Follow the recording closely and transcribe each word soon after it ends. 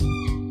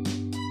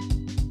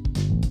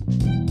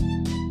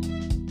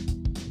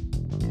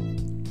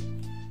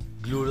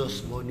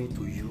coming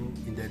to you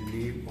in the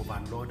name of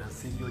our Lord and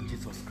Savior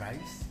Jesus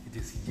Christ. It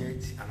is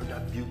yet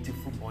another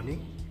beautiful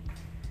morning.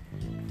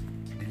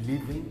 The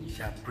living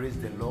shall praise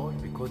the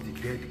Lord because the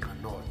dead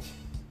cannot.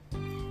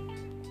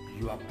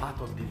 You are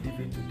part of the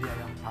living today.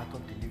 I am part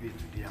of the living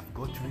today. I've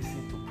got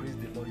reason to praise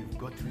the Lord. You've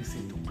got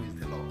reason to praise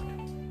the Lord.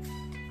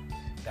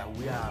 That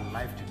we are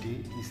alive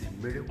today is a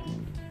miracle,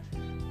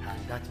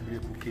 and that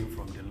miracle came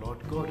from the Lord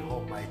God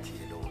Almighty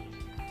alone.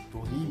 To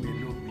Him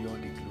alone be all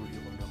the glory,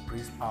 honor,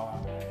 praise, power,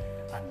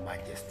 and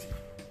majesty.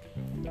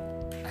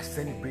 I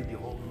celebrate the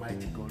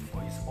Almighty God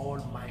for His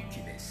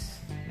almightiness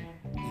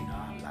in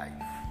our life.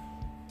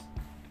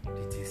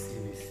 It is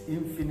in His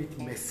infinite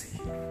mercy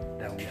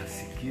that we are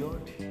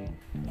secured,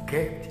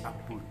 kept,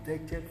 and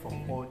protected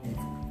from all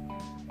evil.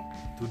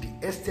 To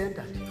the extent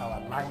that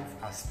our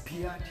life has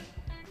spared,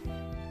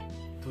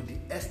 to the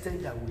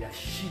extent that we are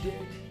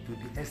shielded, to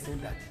the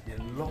extent that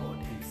the Lord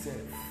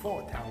Himself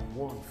fought and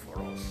won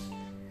for us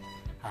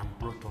and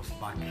brought us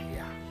back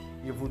here,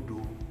 even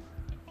though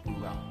we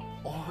were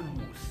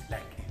almost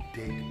like a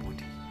dead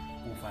body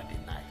over the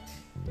night.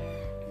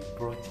 He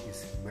brought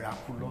His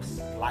miraculous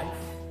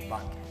life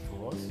back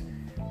to us,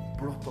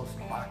 brought us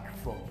back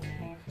from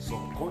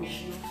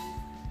subconscious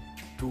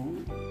to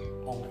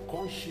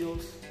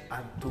unconscious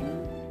and to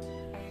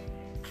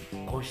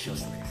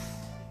consciousness.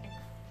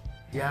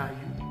 Here are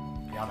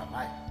you, here am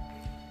I,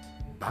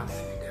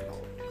 dancing in the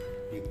Lord.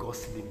 May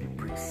God's name be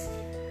praised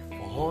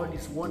for all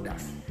His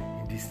wonders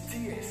in the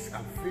tears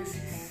and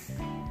faces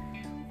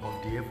of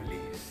the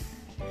heavens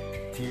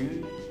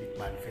till it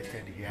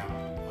manifested here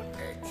on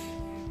earth.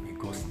 May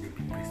God's name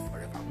be praised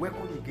forever.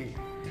 Welcome again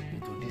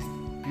into this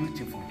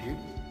beautiful day.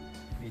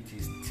 It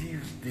is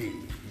Tuesday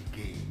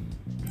again,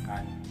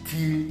 and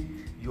till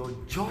your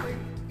joy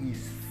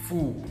is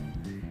full,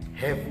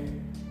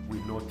 heaven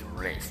will not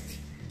rest.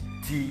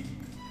 Till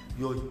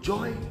your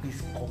joy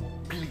is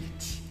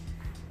complete,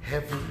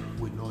 heaven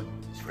will not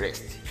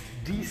rest.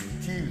 This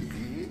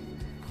Tuesday,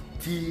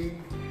 till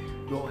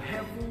your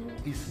heaven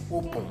is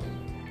open,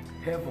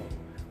 heaven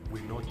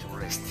will not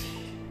rest.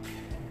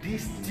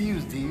 This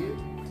Tuesday,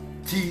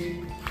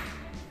 till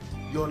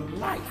your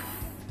life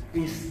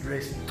is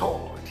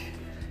restored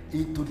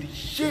into the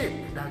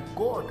shape that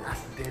God has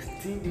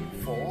destined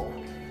it for,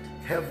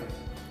 heaven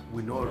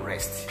will not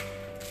rest.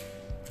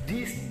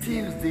 This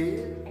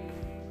Tuesday,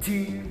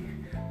 till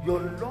your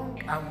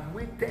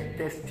long-awaited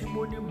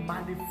testimony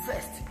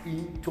manifests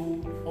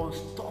into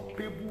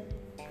unstoppable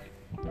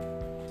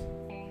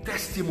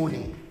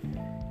testimony,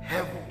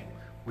 heaven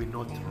will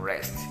not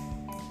rest.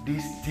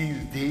 This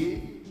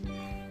Tuesday,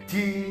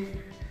 till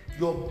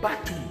your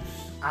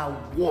battles are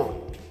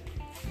won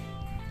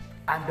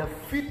and the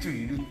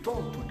victory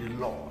return to the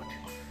Lord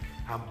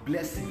and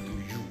blessing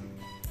to you,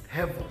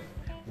 heaven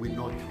will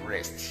not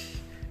rest.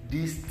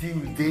 This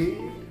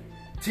Tuesday,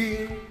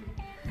 till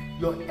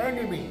your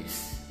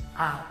enemies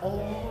are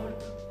all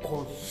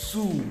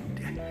consumed,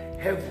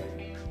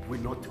 heaven will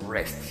not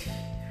rest.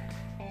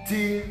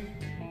 Till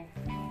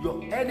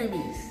your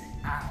enemies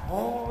are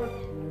all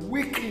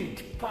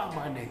weakened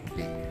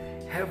permanently,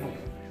 heaven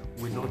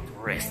will not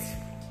rest.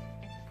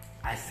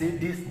 I say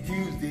this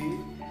Tuesday,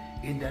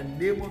 in the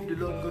name of the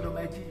Lord God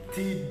Almighty,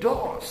 till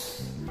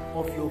doors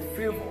of your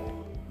favor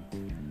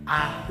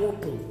are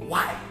open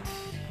wide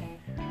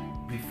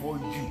before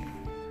you,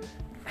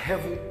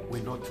 heaven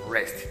will not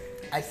rest.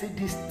 I say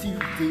this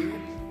Tuesday,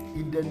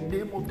 in the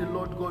name of the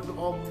Lord God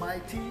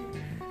Almighty,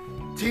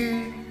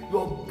 till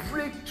your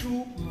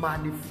breakthrough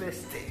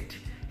manifested,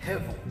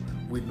 heaven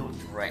will not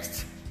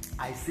rest.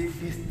 I say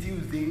this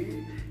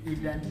Tuesday,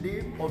 in the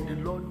name of the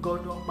Lord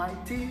God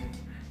Almighty,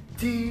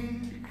 till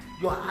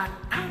your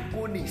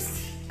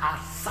antagonists are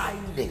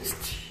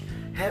silenced,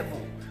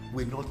 heaven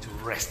will not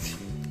rest.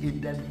 In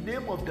the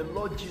name of the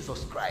Lord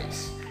Jesus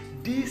Christ,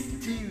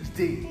 this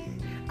Tuesday,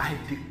 I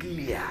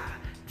declare,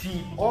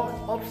 till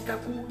all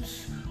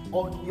obstacles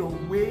on your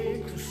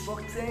way to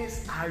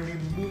success are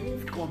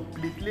removed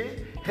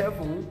completely,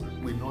 heaven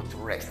will not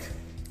rest.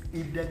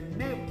 In the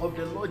name of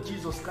the Lord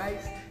Jesus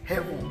Christ,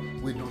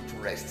 heaven will not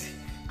rest.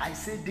 I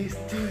say this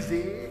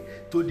Tuesday,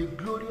 to the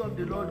glory of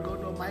the Lord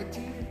God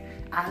Almighty,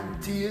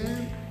 until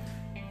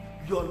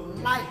your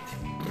light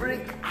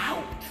break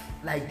out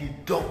like the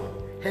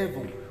dawn,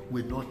 heaven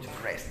will not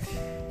rest.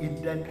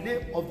 In the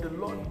name of the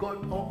Lord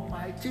God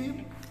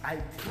Almighty, I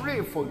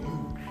pray for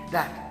you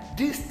that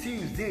this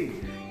Tuesday,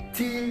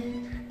 till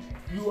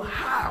you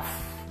have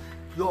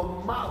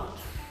your mouth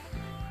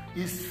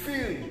is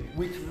filled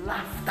with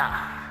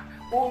laughter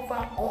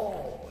over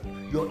all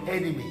your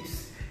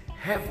enemies,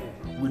 heaven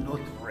will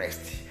not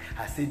rest.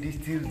 I say this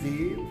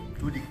Tuesday,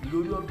 to the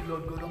glory of the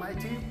Lord God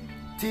Almighty,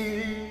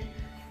 till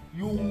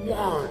you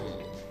won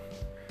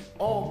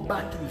all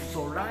battles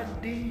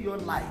surrounding your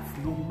life,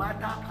 no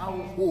matter how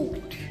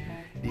old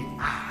they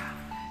are,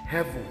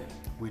 heaven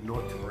will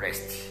not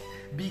rest.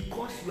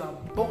 Because you are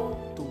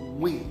born to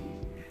win,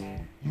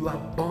 you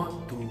are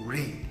born to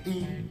reign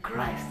in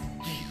Christ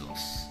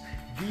Jesus.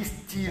 This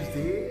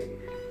Tuesday,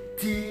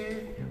 till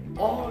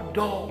all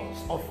doors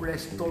of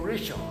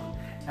restoration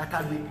that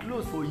have been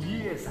closed for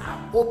years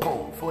are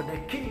open for the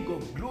King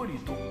of glory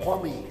to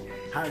come in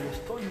and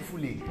restore you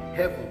fully.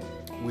 Heaven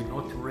will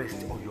not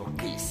rest on your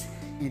case.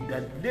 In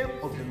the name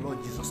of the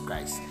Lord Jesus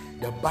Christ.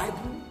 The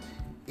Bible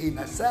in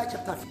Isaiah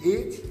chapter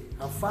 8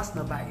 and verse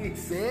number 8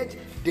 said,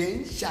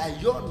 then shall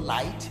your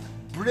light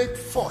break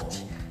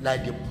forth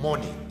like the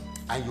morning,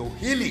 and your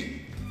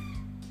healing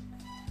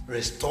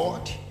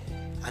restored,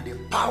 and the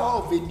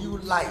power of a new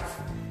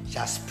life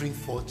shall spring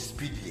forth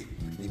speedily.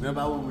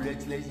 Remember when we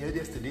read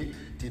yesterday,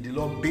 till the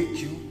Lord bait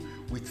you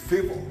with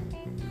favor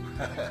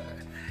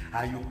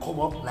and you come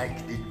up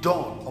like the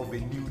dawn of a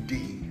new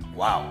day.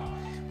 Wow.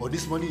 But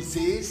this morning it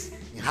says,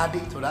 in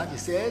adding to that, it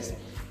says,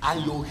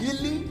 and your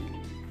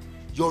healing,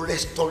 your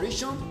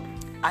restoration,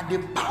 and the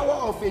power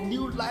of a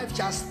new life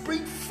shall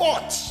spring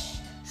forth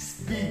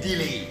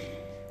speedily.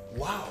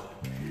 Wow.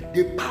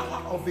 The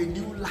power of a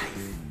new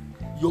life,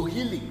 your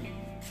healing,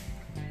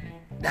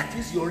 that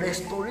is your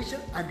restoration,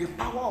 and the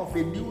power of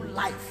a new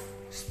life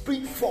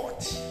spring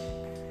forth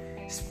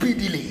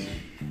speedily.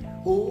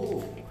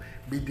 Oh,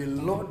 may the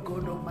Lord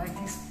God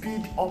Almighty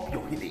speed up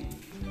your healing.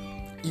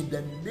 In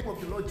the name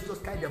of the Lord Jesus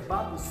Christ, the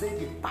Bible says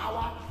the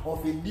power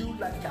of a new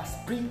life shall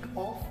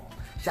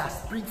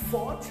spring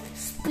forth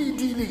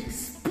speedily.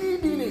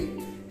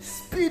 Speedily.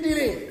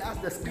 Speedily. That's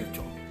the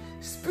scripture.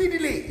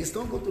 Speedily. It's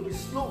not going to be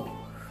slow.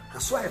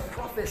 And so I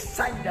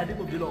prophesy in the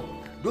name of the Lord.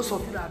 Those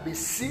of you that have been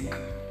sick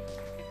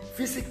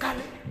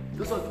physically,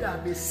 those of you that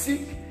have been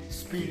sick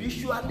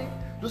spiritually,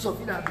 those of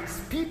you that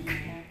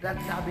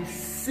have been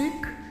sick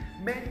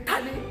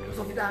mentally, those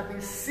of you that have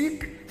been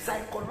sick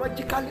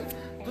psychologically,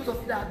 those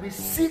of you that have been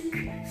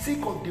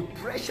sick of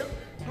depression,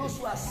 those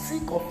who are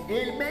sick of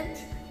ailment,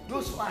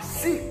 those who are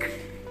sick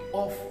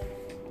of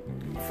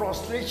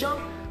frustration,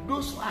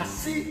 those who are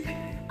sick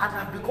and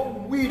have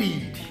become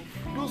wearied,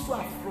 those who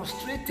are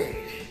frustrated,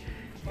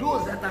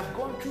 those that have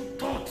gone through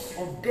thoughts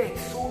of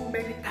death so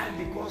many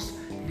times because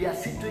their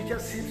situation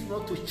seems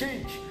not to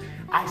change.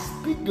 I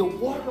speak the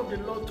word of the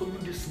Lord to you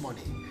this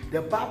morning.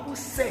 The Bible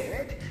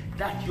said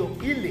that your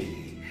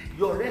healing,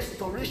 your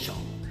restoration,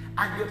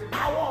 and the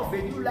power of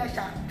a new life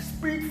shall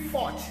spring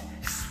forth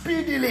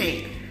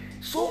speedily.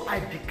 So I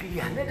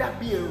declare, let there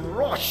be a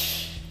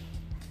rush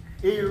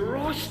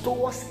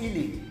towards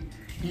healing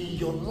in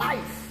your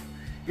life,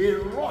 a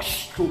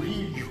rush to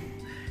heal you.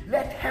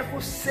 Let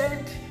heaven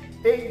send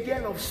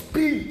angel of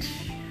speed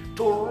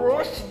to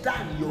rush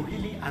down your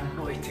healing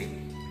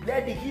anointing.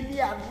 Let the healing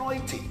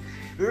anointing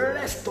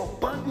rest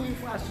upon you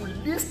as you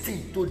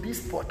listen to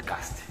this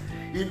podcast.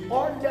 In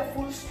all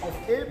levels of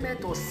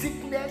ailment or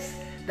sickness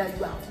that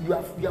you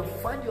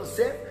have found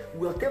yourself,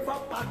 whatever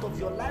part of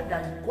your life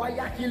that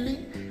require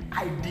healing,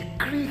 I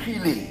decree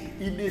healing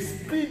in a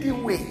speedy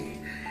way.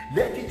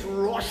 Let it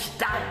rush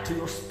down to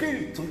your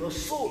spirit, to your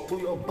soul, to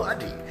your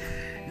body.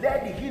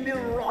 Let the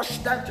healing rush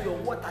down to your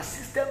water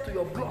system, to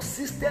your blood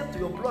system, to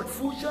your blood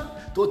fusion,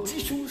 to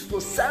tissues, to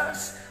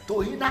cells,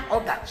 to inner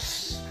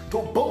organs, to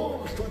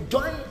bones, to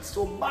joints,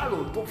 to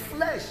marrow, to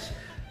flesh,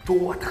 to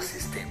water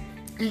system.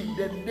 In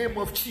the name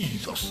of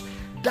Jesus,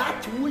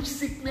 that which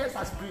sickness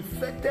has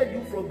prevented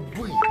you from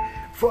doing,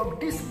 from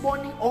this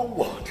morning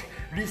onward,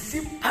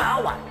 receive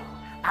power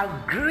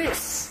and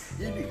grace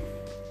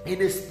in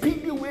a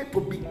speedy way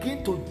to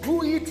begin to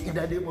do it in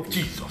the name of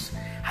Jesus.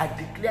 I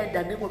declare in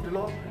the name of the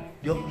Lord,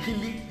 your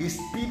healing is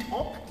speed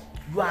up.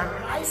 You are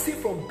rising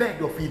from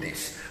bed of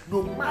illness.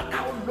 No matter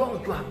how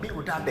long you have been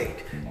on that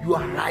bed, you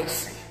are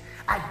rising.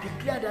 I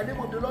declare in the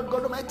name of the Lord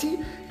God Almighty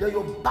that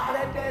your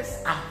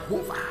barrenness are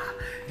over.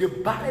 The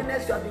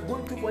barrenness you have been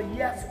going through for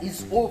years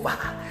is over.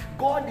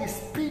 God is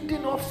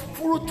speeding up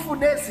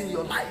fruitfulness in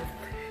your life.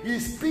 He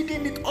is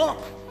speeding it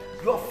up.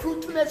 Your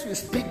fruitfulness will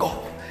speak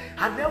up.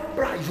 And then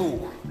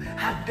you,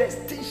 a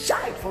destined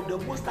child from the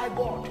Most High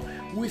God,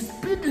 will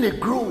speedily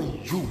grow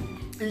in you.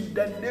 In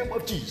the name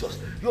of Jesus,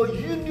 your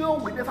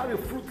union will never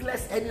be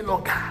fruitless any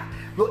longer.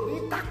 Your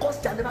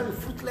intercourse shall never be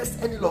fruitless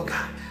any longer.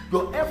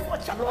 Your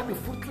effort shall never be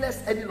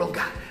fruitless any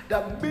longer.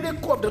 The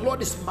miracle of the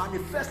Lord is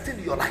manifesting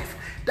in your life.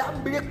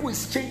 That miracle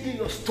is changing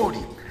your story.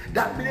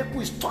 That miracle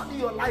is turning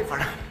your life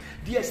around.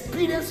 The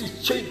experience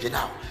is changing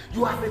now.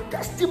 You have a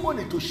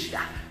testimony to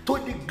share. To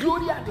the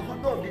glory and the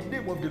honor of the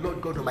name of the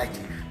Lord God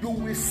Almighty, you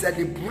will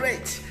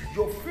celebrate.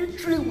 Your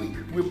victory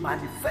will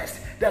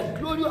manifest. The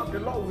glory of the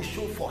Lord will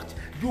show forth.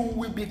 You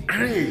will be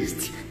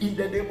graced in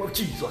the name of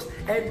Jesus.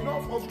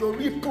 Enough of your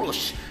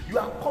reproach. You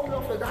are coming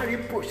out of that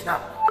reproach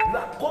now. You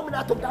are coming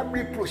out of that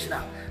reproach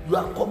now. You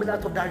are coming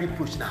out of that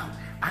reproach now.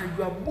 And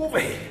you are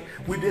moving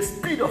with the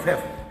speed of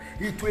heaven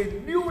into a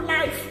new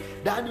life.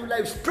 That new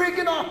life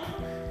springing up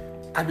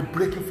and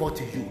breaking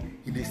forth in you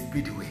in a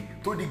speedy way.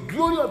 To the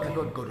glory of the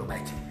Lord God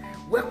Almighty.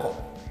 Welcome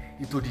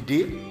into the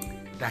day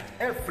that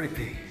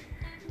everything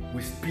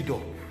will speed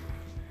up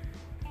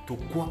to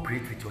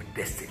cooperate with your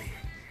destiny,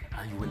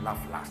 and you will laugh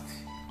last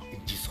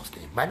in Jesus'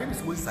 name. My name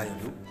is Moses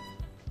Ayonu.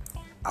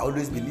 I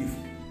always believe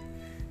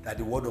that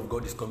the word of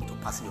God is coming to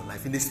pass in your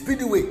life in a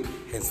speedy way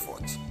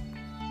henceforth.